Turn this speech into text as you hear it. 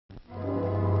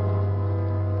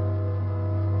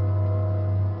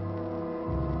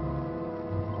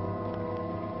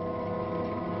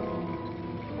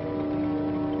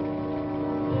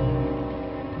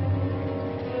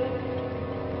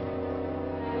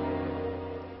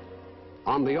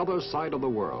On the other side of the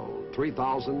world,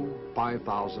 3,000,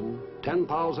 5,000,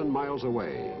 10,000 miles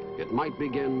away, it might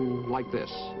begin like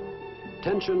this.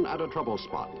 Tension at a trouble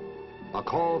spot, a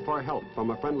call for help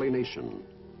from a friendly nation,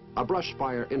 a brush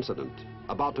fire incident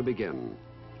about to begin,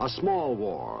 a small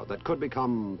war that could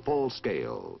become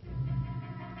full-scale.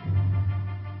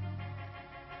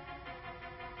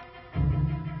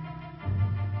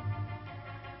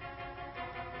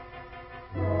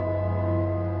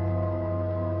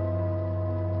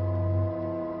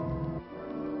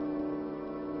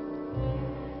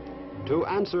 To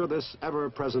answer this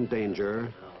ever-present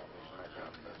danger,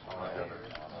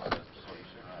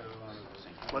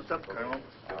 what's up, Colonel?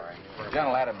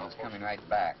 General Adams is coming right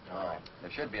back.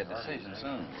 There should be a decision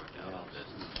soon.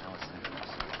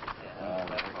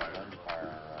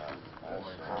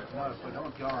 No, if we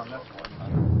don't get on this one.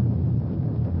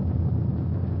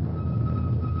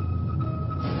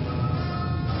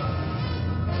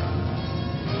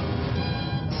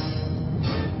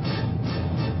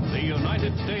 The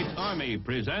United States Army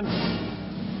presents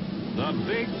The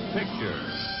Big Picture,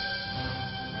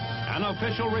 an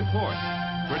official report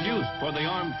produced for the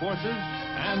armed forces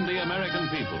and the American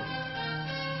people.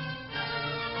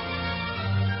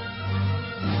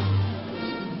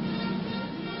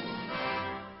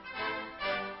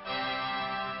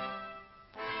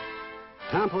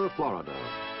 Tampa, Florida,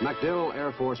 McDill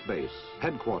Air Force Base,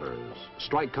 headquarters,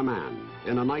 Strike Command,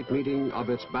 in a night meeting of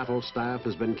its battle staff,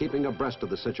 has been keeping abreast of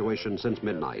the situation since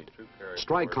midnight.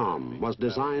 STRICOM was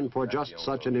designed for just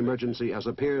such an emergency as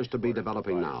appears to be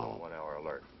developing now. 1 hour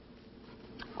alert.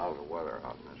 How's the weather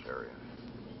out in this area?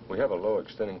 We have a low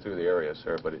extending through the area,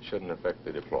 sir, but it shouldn't affect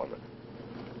the deployment.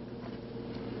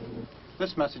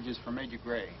 This message is for Major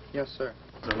Gray. Yes, sir.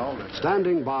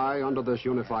 Standing by under this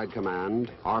unified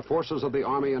command are forces of the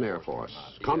Army and Air Force,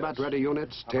 combat-ready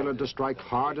units tailored to strike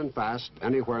hard and fast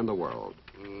anywhere in the world.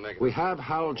 We have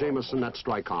Hal Jameson at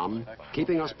STRICOM,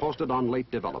 keeping us posted on late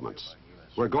developments.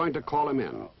 We're going to call him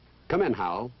in. Come in,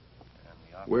 Hal.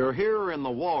 We're here in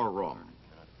the War Room.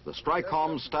 The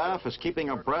STRICOM staff is keeping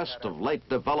abreast of late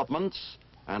developments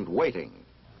and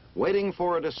waiting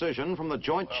for a decision from the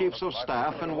Joint Chiefs of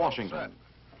Staff in Washington.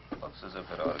 Looks as if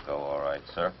it ought to go all right,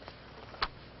 sir.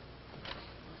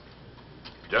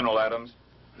 General Adams,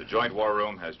 the Joint War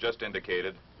Room has just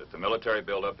indicated that the military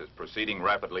buildup is proceeding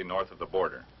rapidly north of the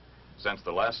border. Since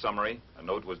the last summary, a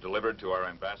note was delivered to our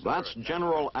ambassador. That's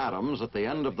General Adams at the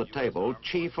end of the table,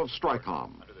 Chief of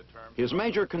STRICOM. His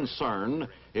major concern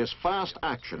is fast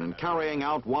action in carrying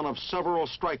out one of several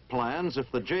strike plans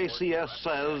if the JCS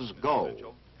says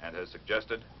go. And has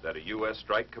suggested that a U.S.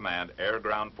 Strike Command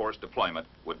air-ground force deployment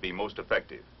would be most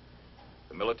effective.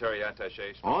 The military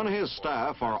attaché... On his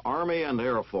staff are Army and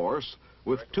Air Force,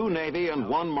 with 2 Navy and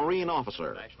 1 Marine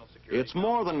officer. It's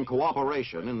more than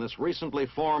cooperation in this recently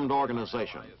formed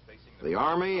organization. The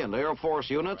Army and Air Force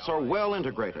units are well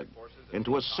integrated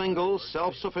into a single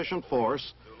self-sufficient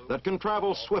force that can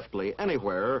travel swiftly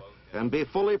anywhere and be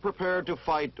fully prepared to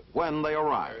fight when they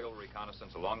arrive. Aerial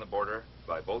reconnaissance along the border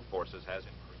by both forces has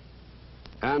increased.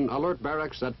 An alert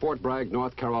barracks at Fort Bragg,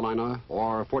 North Carolina,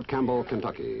 or Fort Campbell,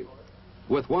 Kentucky.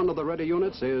 With one of the ready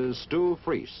units is Stu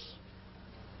Freese.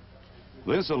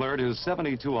 This alert is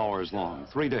 72 hours long,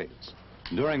 3 days,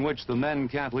 during which the men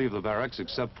can't leave the barracks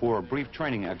except for brief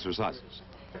training exercises.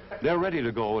 They're ready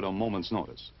to go at a moment's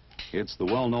notice. It's the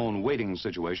well-known waiting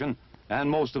situation, and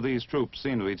most of these troops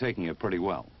seem to be taking it pretty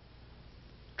well.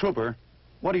 Trooper,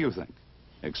 what do you think?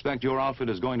 Expect your outfit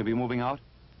is going to be moving out?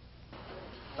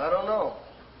 I don't know.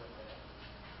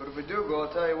 But if we do go,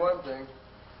 I'll tell you one thing.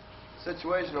 The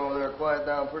situation over there will quiet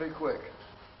down pretty quick.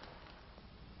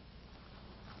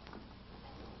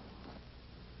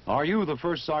 Are you the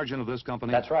first sergeant of this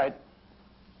company? That's right.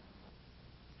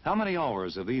 How many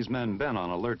hours have these men been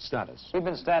on alert status? We've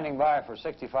been standing by for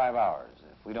 65 hours.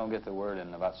 If we don't get the word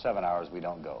in about 7 hours, we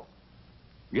don't go.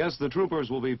 Guess the troopers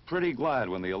will be pretty glad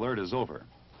when the alert is over.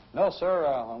 No, sir.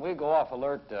 When we go off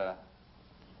alert,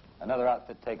 another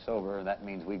outfit takes over, and that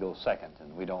means we go second,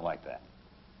 and we don't like that.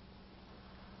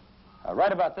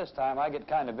 Right about this time, I get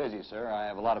kind of busy, sir. I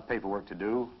have a lot of paperwork to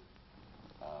do.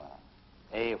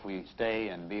 A, if we stay,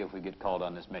 and B, if we get called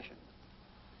on this mission.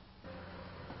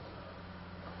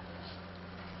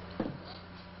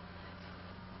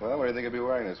 Well, what do you think you'll be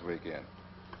wearing this weekend?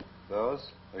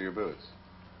 Those or your boots?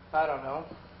 I don't know.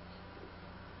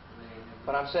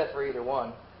 But I'm set for either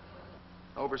one.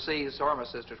 Overseas or my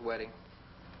sister's wedding.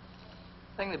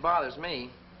 The thing that bothers me,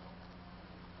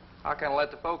 how can I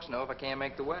let the folks know if I can't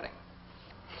make the wedding?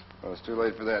 Well, it's too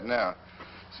late for that now.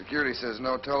 Security says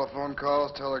no telephone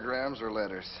calls, telegrams, or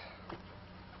letters. You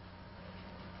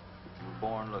were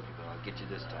born looking, but I'll get you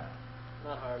this time.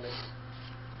 Not hardly.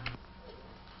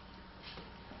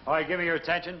 All right, give me your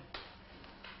attention.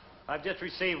 I've just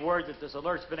received word that this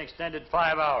alert's been extended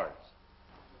 5 hours.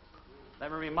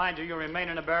 Let me remind you, you'll remain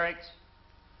in the barracks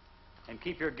and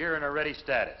keep your gear in a ready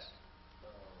status.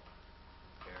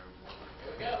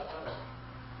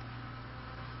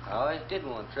 I always did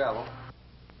want to travel.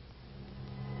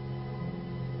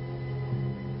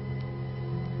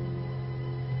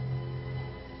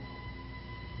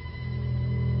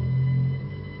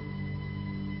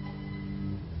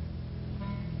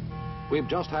 We've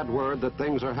just had word that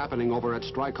things are happening over at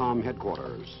STRICOM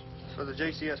headquarters. So the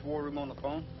JCS War Room on the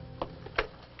phone?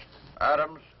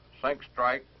 Adams, sink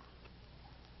strike.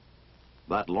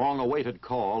 That long-awaited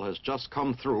call has just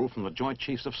come through from the Joint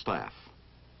Chiefs of Staff.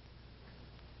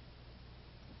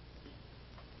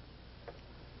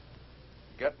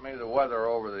 Get me the weather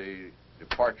over the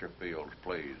departure fields,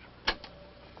 please.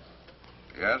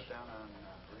 Yes? Down on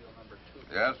reel number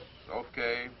 2. Yes,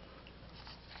 okay.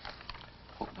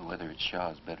 Hope the weather at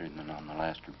Shaw's better than on the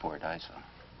last report I saw.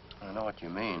 I know what you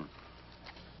mean.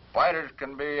 Fighters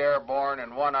can be airborne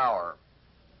in 1 hour.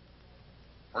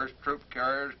 First troop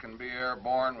carriers can be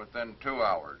airborne within 2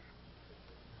 hours.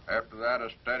 After that,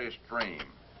 a steady stream.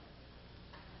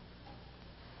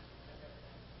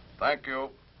 Thank you.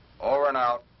 Over and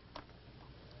out.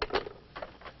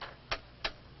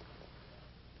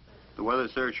 The weather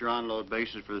search your onload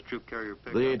bases for the troop carrier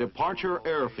pickup. The departure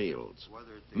airfields.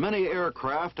 Many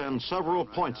aircraft and several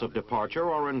points of departure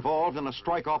are involved in a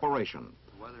strike operation.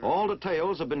 All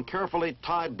details have been carefully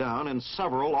tied down in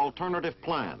several alternative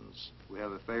plans. We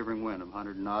have a favoring wind of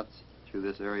 100 knots through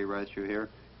this area right through here,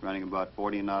 running about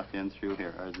 40 knots in through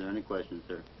here. Are there any questions,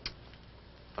 sir?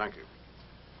 Thank you.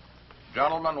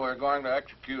 Gentlemen, we're going to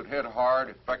execute hit hard,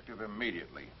 effective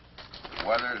immediately. The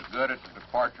weather is good at the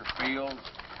departure field.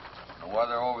 The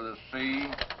weather over the sea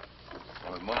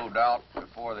will have moved out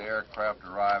before the aircraft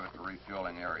arrive at the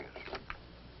refueling areas.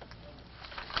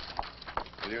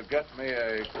 Will you get me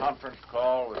a conference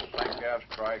call with Sink F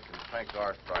Strike and Sink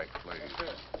R Strike, please?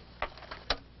 Yes,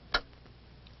 sir.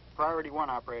 Priority 1,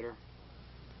 operator.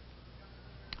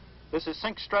 This is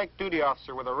Sink Strike duty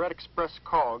officer with a Red Express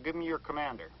call. Give me your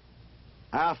commander.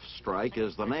 AF Strike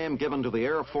is the name given to the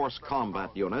Air Force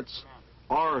combat units,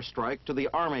 R Strike to the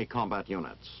Army combat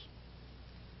units.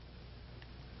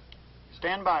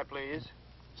 Stand by, please.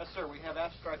 Yes, sir. We have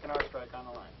F Strike and R Strike on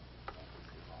the line.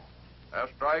 F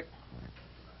Strike,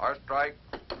 R Strike,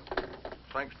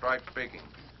 Sink Strike speaking.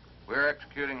 We're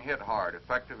executing hit hard,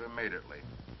 effective immediately.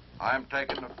 I'm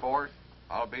taking the fourth.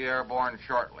 I'll be airborne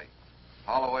shortly.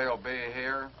 Holloway will be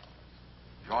here.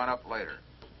 Join up later.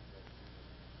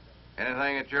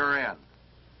 Anything at your end?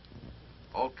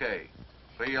 Okay.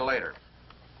 See you later.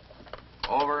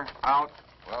 Over, out.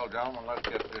 Well, gentlemen, let's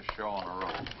get this show on the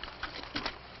road.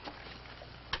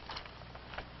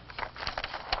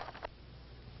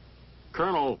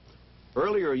 Colonel,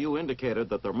 earlier you indicated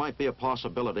that there might be a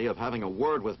possibility of having a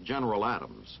word with General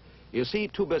Adams. Is he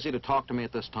too busy to talk to me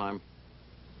at this time?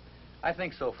 I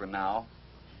think so for now.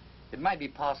 It might be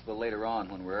possible later on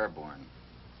when we're airborne.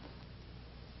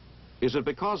 Is it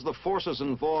because the forces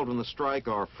involved in the strike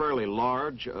are fairly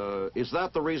large? Is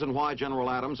that the reason why General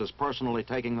Adams is personally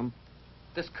taking them?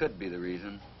 This could be the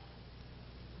reason.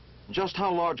 Just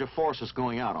how large a force is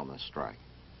going out on this strike?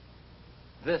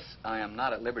 This I am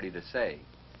not at liberty to say,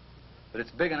 but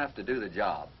it's big enough to do the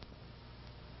job.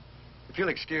 If you'll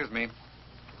excuse me,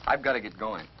 I've got to get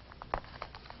going.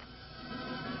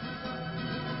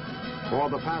 For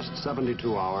the past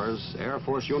 72 hours, Air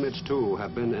Force Units 2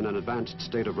 have been in an advanced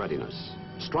state of readiness.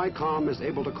 STRICOM is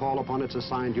able to call upon its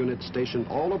assigned units stationed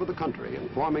all over the country in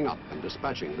forming up and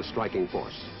dispatching the striking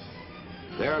force.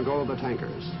 There go the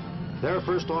tankers. They're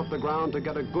first off the ground to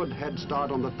get a good head start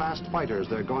on the fast fighters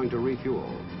they're going to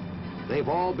refuel. They've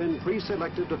all been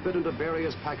pre-selected to fit into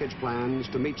various package plans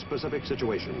to meet specific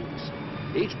situations.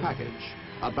 Each package,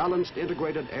 a balanced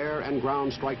integrated air and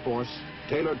ground strike force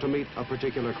tailored to meet a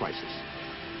particular crisis.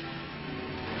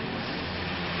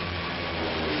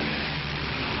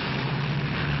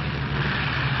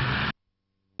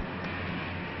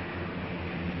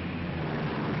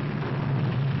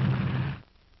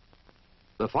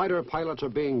 The fighter pilots are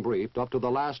being briefed up to the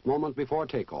last moment before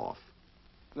takeoff.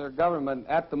 Their government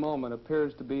at the moment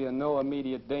appears to be in no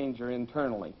immediate danger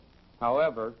internally.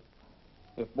 However,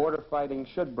 if border fighting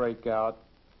should break out,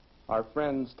 our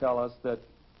friends tell us that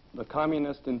the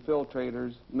communist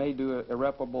infiltrators may do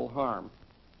irreparable harm.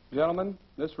 Gentlemen,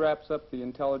 this wraps up the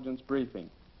intelligence briefing.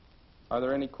 Are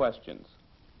there any questions?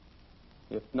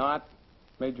 If not,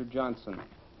 Major Johnson.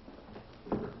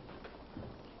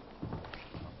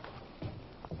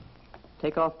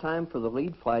 Takeoff time for the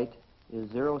lead flight is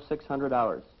 0600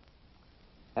 hours.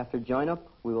 After join-up,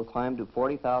 we will climb to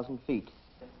 40,000 feet.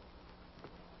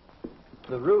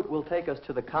 The route will take us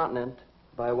to the continent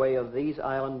by way of these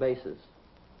island bases.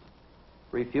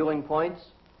 Refueling points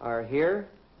are here,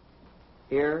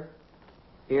 here,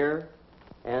 here,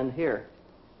 and here.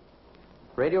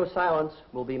 Radio silence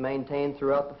will be maintained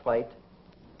throughout the flight,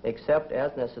 except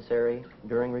as necessary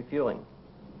during refueling.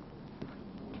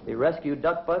 The rescue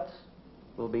duck butts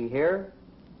will be here,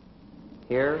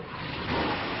 here,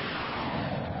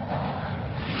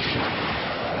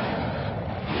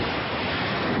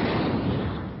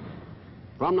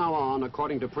 From now on,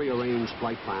 according to prearranged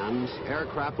flight plans,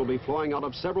 aircraft will be flowing out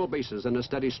of several bases in a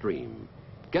steady stream.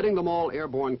 Getting them all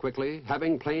airborne quickly,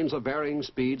 having planes of varying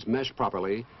speeds mesh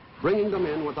properly, bringing them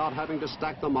in without having to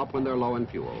stack them up when they're low in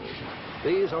fuel.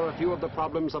 These are a few of the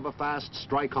problems of a fast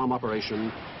STRICOM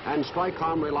operation, and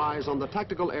STRICOM relies on the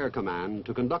Tactical Air Command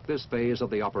to conduct this phase of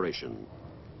the operation.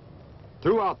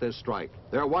 Throughout this strike,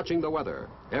 they're watching the weather.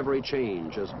 Every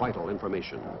change is vital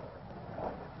information.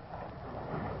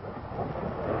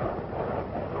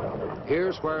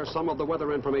 Here's where some of the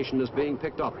weather information is being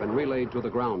picked up and relayed to the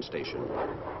ground station.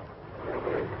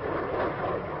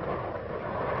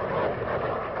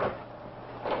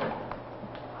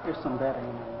 Here's some bedding.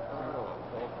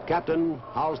 Captain,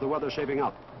 how's the weather shaping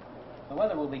up? The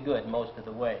weather will be good most of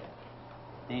the way.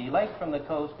 The lake from the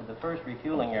coast to the first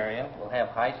refueling area will have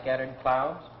high scattered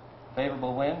clouds,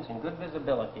 favorable winds, and good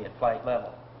visibility at flight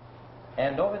level.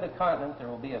 And over the continent, there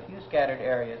will be a few scattered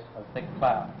areas of thick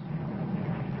clouds.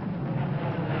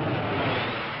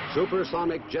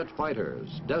 Supersonic jet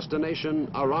fighters, destination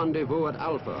a rendezvous at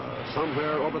Alpha,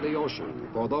 somewhere over the ocean,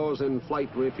 for those in flight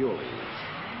refueling.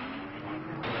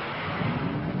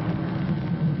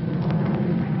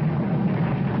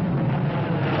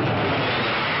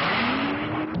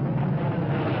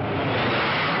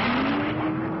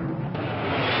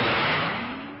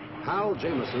 Hal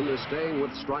Jameson is staying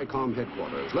with STRICOM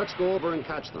headquarters. Let's go over and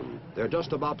catch them. They're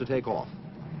just about to take off.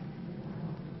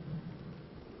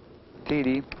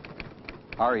 TD,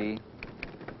 RE,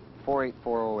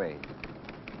 48408.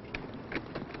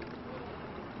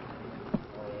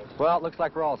 Well, it looks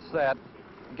like we're all set.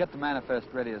 Get the manifest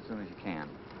ready as soon as you can.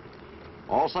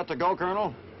 All set to go,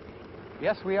 Colonel?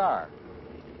 Yes, we are.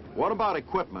 What about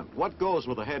equipment? What goes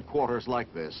with a headquarters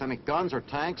like this? Any guns or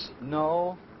tanks?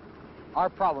 No. Our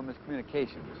problem is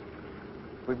communications.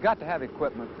 We've got to have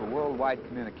equipment for worldwide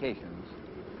communications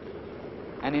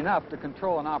and enough to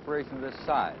control an operation of this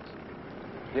size.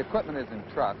 The equipment is in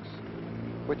trucks,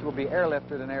 which will be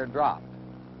airlifted and airdropped.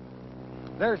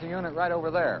 There's a unit right over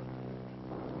there.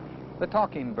 The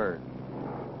talking bird.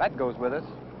 That goes with us.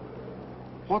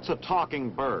 What's a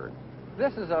talking bird?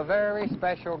 This is a very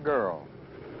special girl.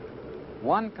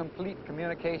 One complete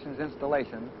communications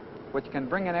installation which can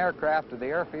bring an aircraft to the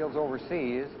airfields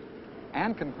overseas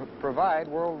and can provide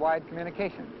worldwide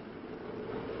communications.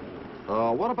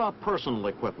 What about personal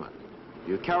equipment?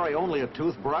 You carry only a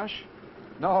toothbrush?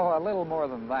 No, a little more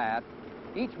than that.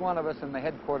 Each one of us in the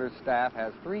headquarters staff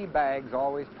has 3 bags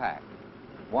always packed.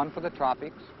 One for the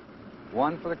tropics,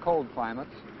 one for the cold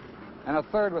climates, and a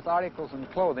third with articles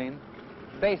and clothing,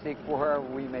 basic for wherever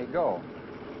we may go.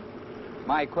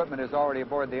 My equipment is already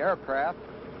aboard the aircraft,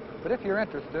 but if you're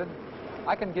interested,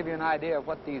 I can give you an idea of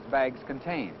what these bags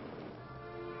contain.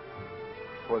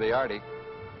 For the Arctic,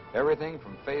 everything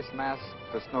from face masks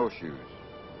to snowshoes.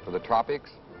 For the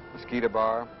tropics, mosquito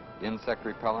bar, insect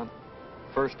repellent,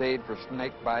 first aid for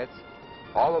snake bites,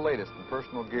 all the latest in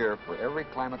personal gear for every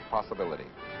climate possibility.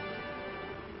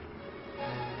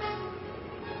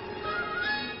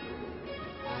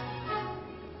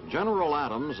 General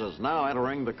Adams is now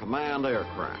entering the command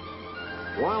aircraft.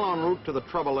 While en route to the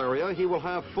trouble area, he will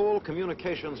have full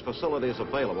communications facilities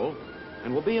available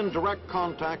and will be in direct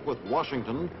contact with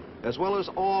Washington, as well as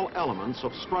all elements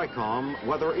of STRICOM,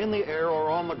 whether in the air or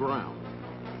on the ground.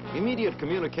 Immediate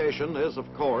communication is, of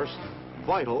course,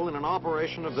 vital in an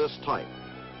operation of this type,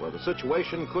 where the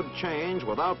situation could change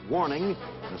without warning,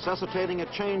 necessitating a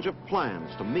change of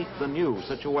plans to meet the new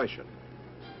situation.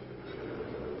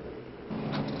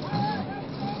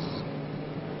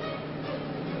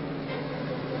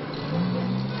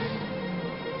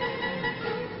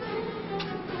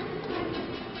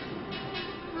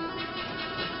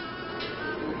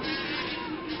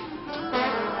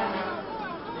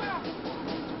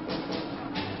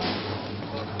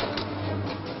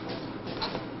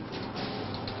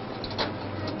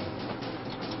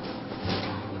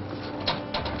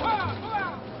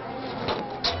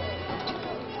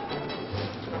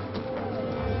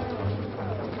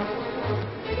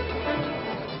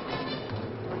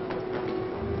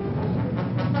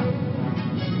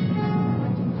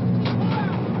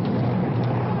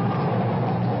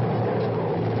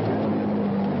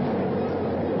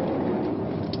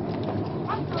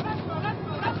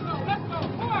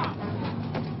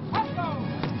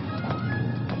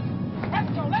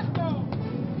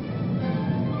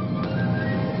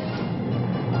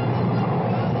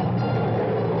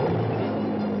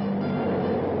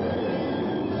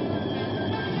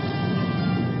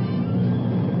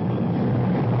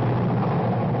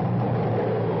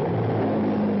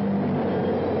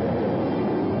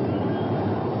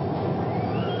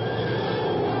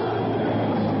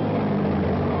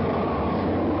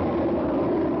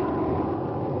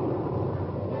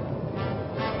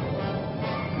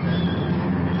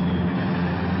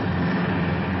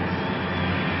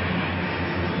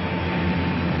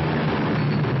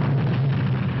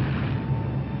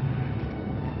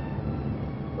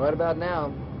 Right about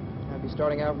now, I'll be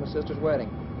starting out for my sister's wedding.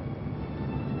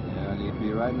 Yeah, and you'd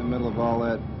be right in the middle of all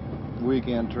that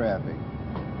weekend traffic.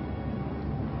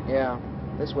 Yeah,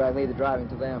 this way I can leave the driving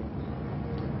to them.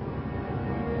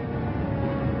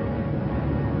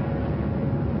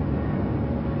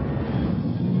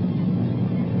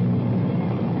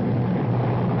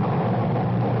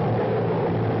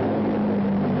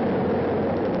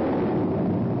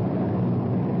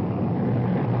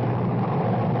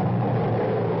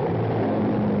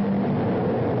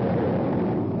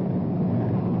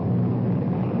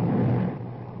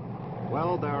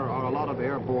 Well, there are a lot of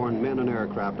airborne men and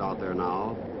aircraft out there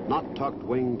now, not tucked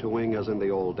wing to wing as in the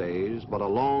old days, but a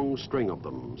long string of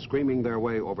them screaming their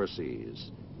way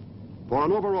overseas. For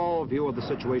an overall view of the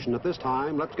situation at this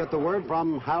time, let's get the word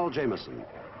from Hal Jameson.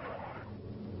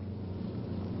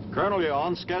 Colonel, you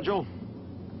on schedule?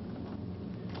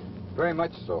 Very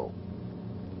much so.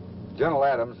 General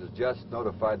Adams has just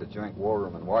notified the Joint War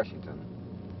Room in Washington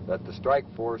that the strike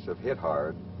force of Hit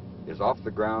Hard is off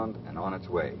the ground and on its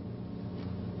way,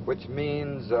 which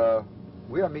means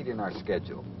we are meeting our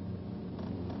schedule.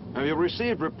 Have you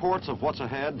received reports of what's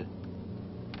ahead?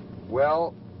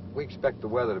 Well, we expect the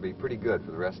weather to be pretty good for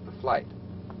the rest of the flight.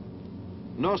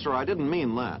 No, sir, I didn't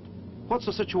mean that. What's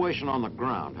the situation on the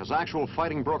ground? Has actual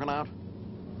fighting broken out?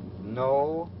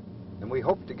 No, and we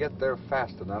hope to get there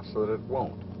fast enough so that it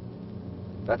won't.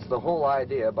 That's the whole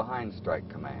idea behind Strike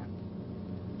Command.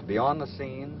 To be on the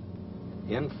scene,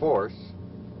 in force,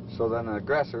 so that an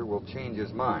aggressor will change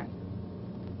his mind.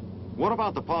 What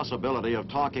about the possibility of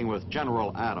talking with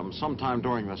General Adams sometime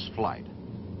during this flight?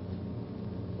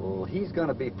 Well, he's going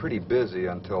to be pretty busy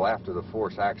until after the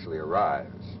force actually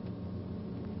arrives.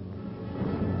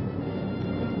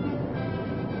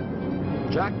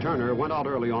 Jack Turner went out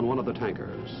early on one of the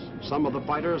tankers. Some of the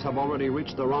fighters have already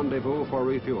reached the rendezvous for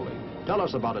refueling. Tell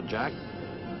us about it, Jack.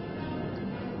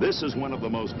 This is one of the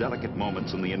most delicate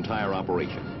moments in the entire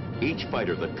operation. Each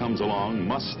fighter that comes along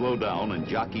must slow down and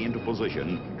jockey into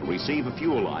position to receive a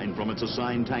fuel line from its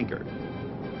assigned tanker.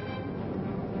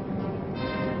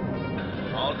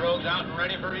 All drogues out and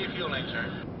ready for refueling, sir.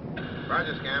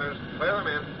 Roger, scanners. Clear them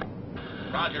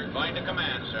in. Roger, going to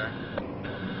command, sir.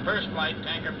 First flight,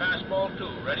 tanker fastball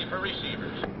 2, ready for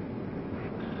receivers.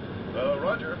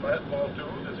 Roger, fastball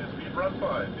 2, this is speed run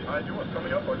 5. Behind you and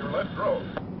coming up on your left drogue.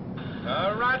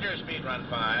 Roger, speed run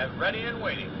 5, ready and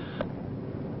waiting.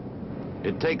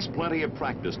 It takes plenty of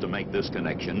practice to make this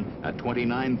connection at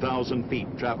 29,000 feet,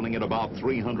 traveling at about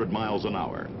 300 miles an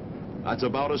hour. That's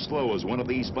about as slow as one of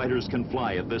these fighters can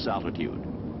fly at this altitude.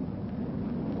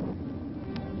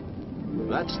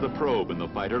 That's the probe in the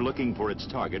fighter looking for its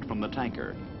target from the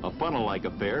tanker, a funnel-like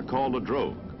affair called a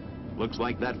drogue. Looks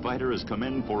like that fighter has come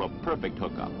in for a perfect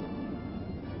hookup.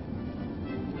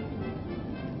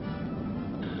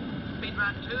 Speed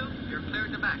run 2, you're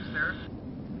cleared to back, sir.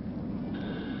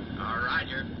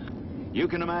 Roger. You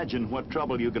can imagine what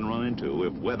trouble you can run into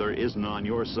if weather isn't on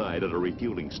your side at a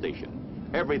refueling station.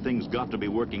 Everything's got to be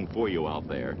working for you out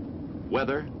there.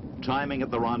 Weather, timing at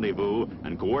the rendezvous,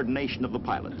 and coordination of the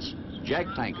pilots. Jack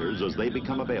tankers, as they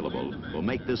become available, will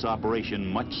make this operation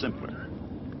much simpler.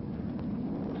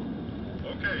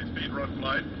 Okay, speed run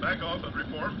flight. Back off and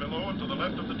report below and to the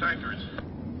left of the tankers.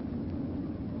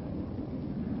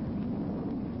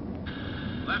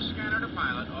 Left scanner to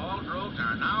pilot. All drogues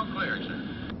are now clear, sir.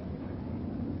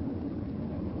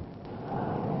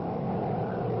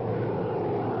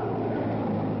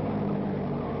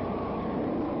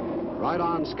 Right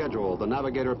on schedule, the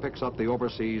navigator picks up the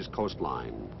overseas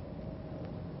coastline.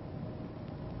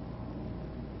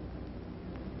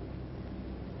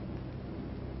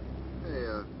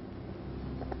 Hey,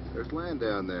 there's land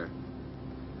down there.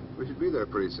 We should be there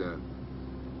pretty soon.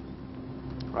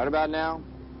 Right about now,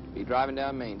 be driving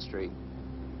down Main Street.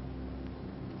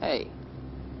 Hey,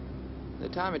 the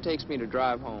time it takes me to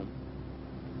drive home,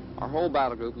 our whole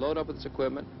battle group loaded up with its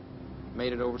equipment,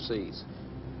 made it overseas.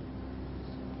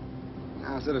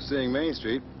 Now, instead of seeing Main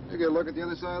Street, you get a look at the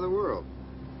other side of the world.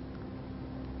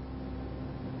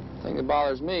 The thing that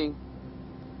bothers me,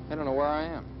 I don't know where I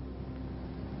am.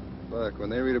 Look, when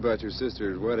they read about your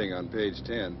sister's wedding on page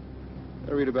 10,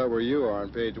 they'll read about where you are on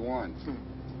page 1.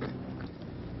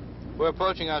 We're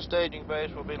approaching our staging base.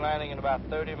 We'll be landing in about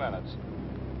 30 minutes.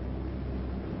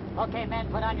 Okay, men,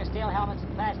 put on your steel helmets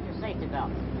and fasten your safety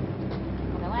belts.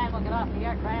 When we land, we'll get off the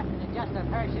aircraft and adjust our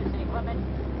parachutes and equipment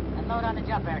and load on the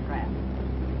jump aircraft.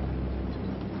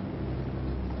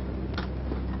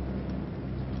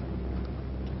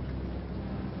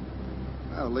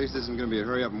 Well, at least this isn't going to be a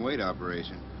hurry-up-and-wait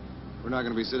operation. We're not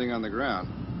going to be sitting on the ground.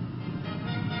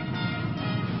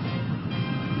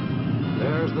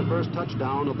 There There's the first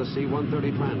touchdown of the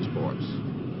C-130 transports.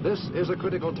 This is a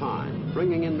critical time,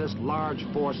 bringing in this large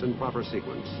force in proper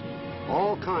sequence.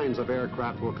 All kinds of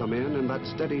aircraft will come in that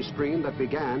steady stream that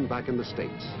began back in the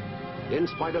States. In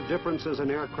spite of differences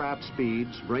in aircraft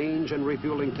speeds, range, and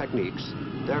refueling techniques,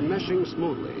 they're meshing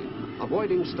smoothly,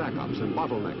 avoiding stack-ups and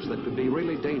bottlenecks that could be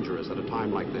really dangerous at a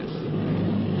time like this.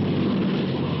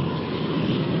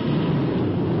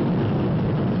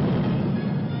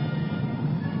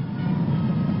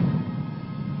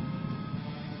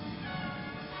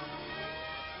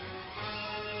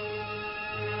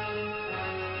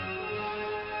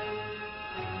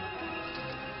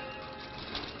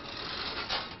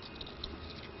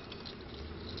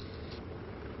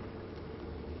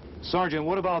 Sergeant,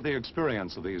 what about the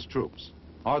experience of these troops?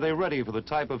 Are they ready for the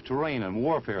type of terrain and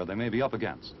warfare they may be up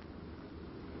against?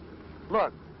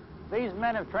 Look, these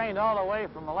men have trained all the way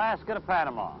from Alaska to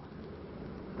Panama.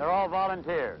 They're all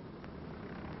volunteers.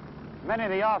 Many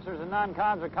of the officers and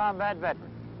non-coms are combat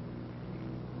veterans.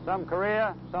 Some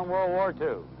Korea, some World War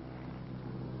II.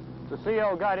 The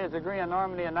CO got his degree in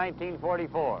Normandy in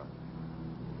 1944.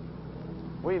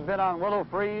 We've been on Willow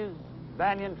Freeze,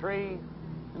 Banyan Tree,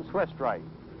 and Swift Strike.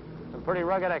 Some pretty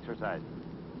rugged exercises.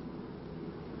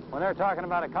 When they're talking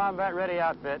about a combat-ready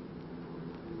outfit,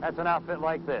 that's an outfit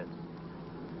like this.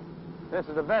 This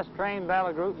is the best trained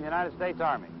battle group in the United States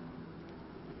Army.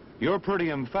 You're pretty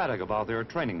emphatic about their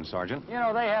training, Sergeant. You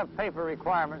know, they have paper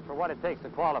requirements for what it takes to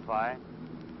qualify,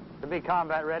 to be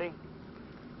combat-ready.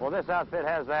 Well, this outfit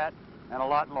has that and a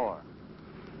lot more.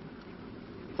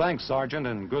 Thanks, Sergeant,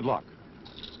 and good luck.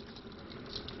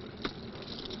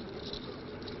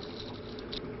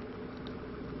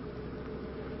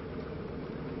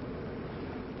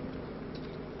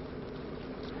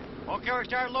 Okay, we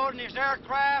start loading these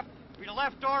aircraft. Be the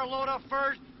left door, load up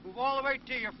first, move all the way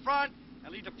to your front,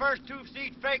 and leave the first 2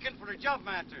 seats vacant for the jump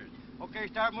masters. Okay,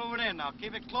 start moving in now.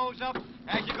 Keep it closed up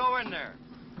as you go in there.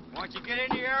 Once you get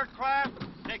in the aircraft,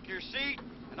 take your seat,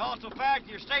 and also fasten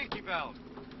your safety belt.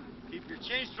 Keep your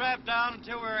chin strapped down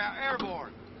until we're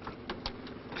airborne.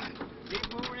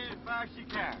 Keep moving in as fast as you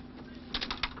can.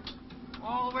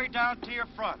 All the way down to your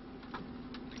front.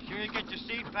 Make sure you get your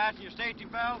seat, fasten your safety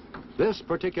belt. This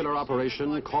particular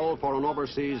operation called for an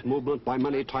overseas movement by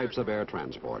many types of air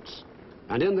transports.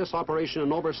 And in this operation,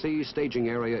 an overseas staging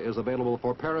area is available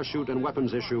for parachute and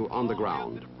weapons issue on the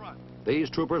ground. These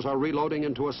troopers are reloading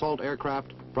into assault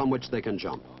aircraft from which they can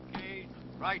jump. Okay,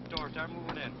 right door, start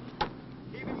moving in.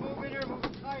 Keep it moving here,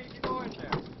 moving tight as you go in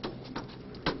there.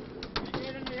 When you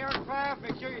get in the aircraft,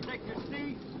 make sure you take your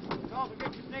seat. And also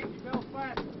get your safety belt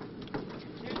fastened.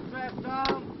 Chin strapped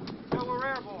down until we're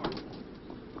airborne.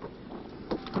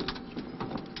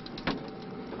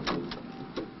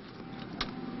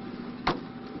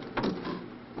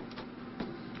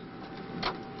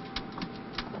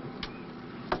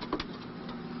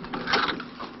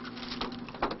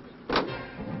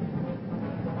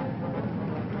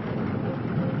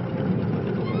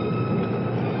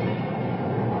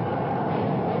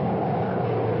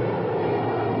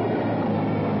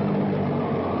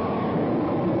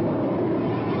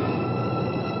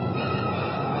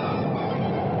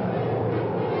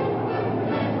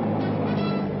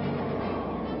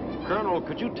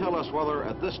 Could you tell us whether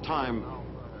at this time...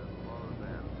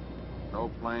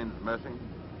 No planes missing.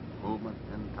 Movement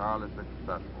entirely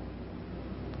successful.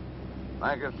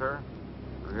 Thank you, sir.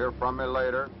 You'll hear from me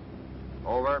later.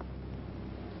 Over.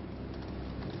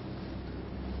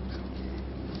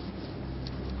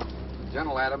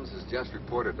 General Adams has just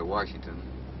reported to Washington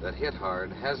that Hit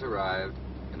Hard has arrived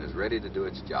and is ready to do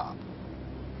its job.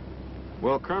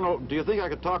 Well, Colonel, do you think I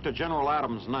could talk to General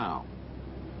Adams now?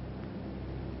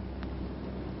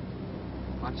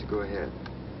 Why don't you go ahead?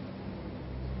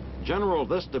 General,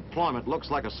 this deployment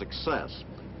looks like a success.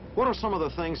 What are some of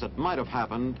the things that might have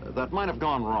happened that might have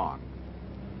gone wrong?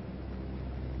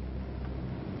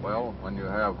 Well, when you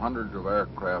have hundreds of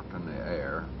aircraft in the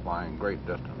air flying great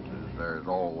distances, there's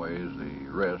always the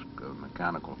risk of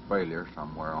mechanical failure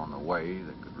somewhere on the way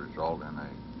that could result in a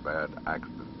bad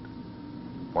accident.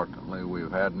 Fortunately,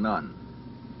 we've had none.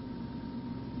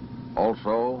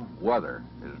 Also, weather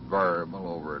is variable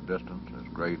over a distance as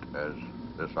great as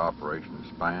this operation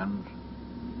spans,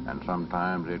 and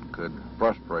sometimes it could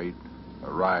frustrate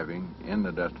arriving in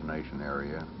the destination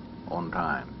area on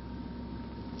time.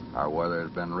 Our weather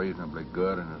has been reasonably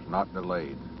good and has not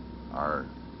delayed our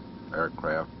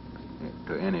aircraft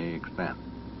to any extent.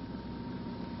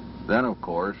 Then, of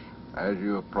course, as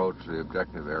you approach the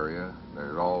objective area,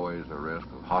 there's always a risk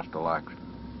of hostile action.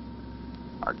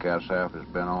 Our CASAF has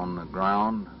been on the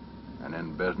ground and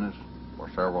in business for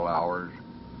several hours,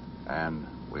 and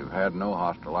We've had no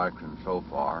hostile action so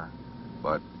far,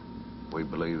 but we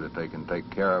believe that they can take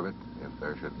care of it if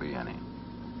there should be any.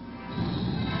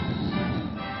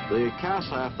 The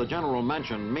CASAF the General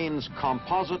mentioned means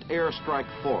Composite Airstrike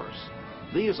Force.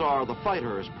 These are the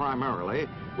fighters primarily,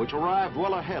 which arrived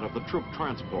well ahead of the troop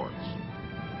transports.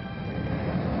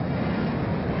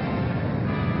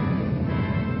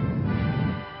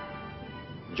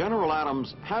 General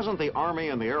Adams, hasn't the Army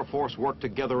and the Air Force worked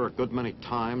together a good many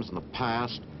times in the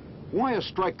past? Why is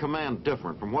Strike Command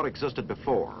different from what existed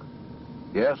before?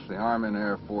 Yes, the Army and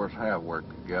Air Force have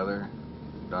worked together,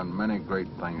 done many great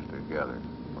things together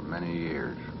for many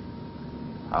years.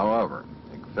 However,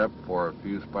 except for a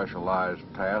few specialized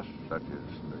tasks such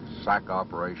as the SAC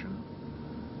operation,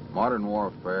 modern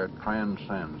warfare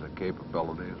transcends the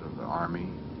capabilities of the Army,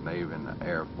 Navy, and the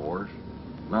Air Force,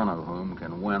 none of whom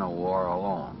can win a war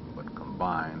alone, but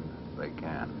combined they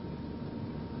can.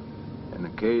 In the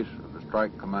case of the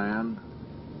Strike Command,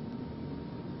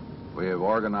 we have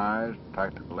organized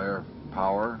tactical air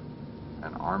power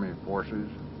and Army forces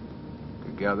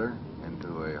together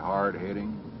into a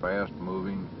hard-hitting,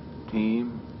 fast-moving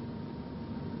team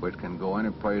which can go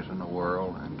any place in the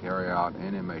world and carry out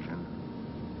any mission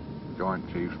the Joint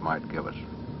Chiefs might give us.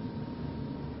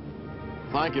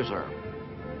 Thank you, sir.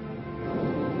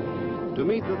 To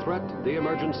meet the threat, the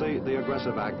emergency, the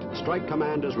aggressive act, Strike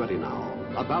Command is ready now.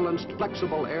 A balanced,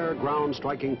 flexible air-ground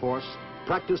striking force,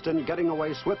 practiced in getting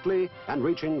away swiftly and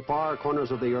reaching far corners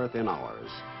of the earth in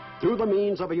hours. Through the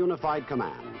means of a unified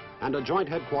command and a joint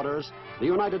headquarters, the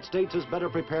United States is better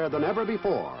prepared than ever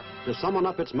before to summon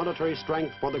up its military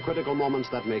strength for the critical moments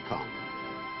that may come.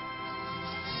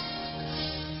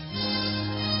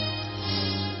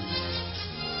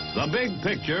 The Big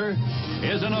Picture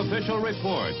is an official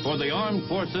report for the armed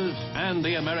forces and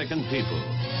the American people.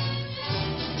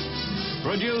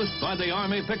 Produced by the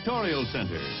Army Pictorial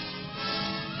Center.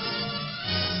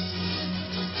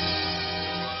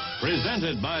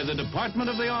 Presented by the Department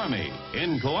of the Army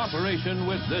in cooperation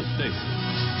with this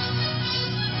station.